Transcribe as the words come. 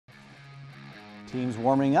Teams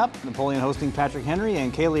warming up. Napoleon hosting Patrick Henry,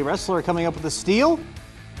 and Kaylee Wrestler coming up with the steal.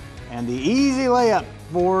 And the easy layup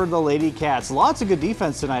for the Lady Cats. Lots of good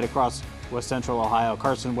defense tonight across West Central Ohio.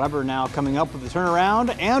 Carson Weber now coming up with the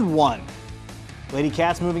turnaround and one. Lady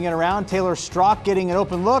Cats moving it around. Taylor Strock getting an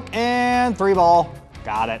open look and three ball.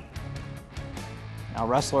 Got it. Now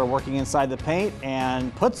Wrestler working inside the paint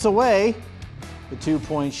and puts away the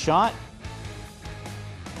 2-point shot.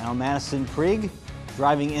 Now Madison Prigg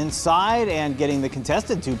driving inside and getting the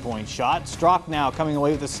contested 2-point shot. Strock now coming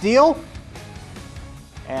away with a steal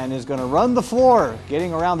and is going to run the floor,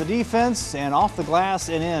 getting around the defense and off the glass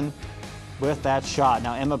and in with that shot.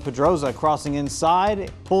 Now Emma Pedroza crossing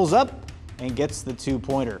inside, pulls up and gets the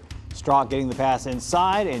 2-pointer. Strock getting the pass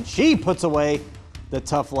inside and she puts away the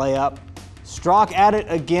tough layup. Strock at it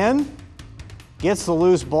again, gets the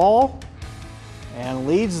loose ball and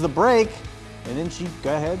leads the break. And then she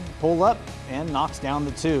go ahead, pull up, and knocks down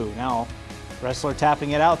the 2. Now, Wrestler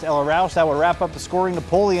tapping it out to Ella Roush. That would wrap up the scoring.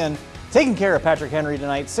 Napoleon taking care of Patrick Henry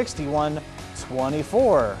tonight,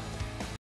 61-24.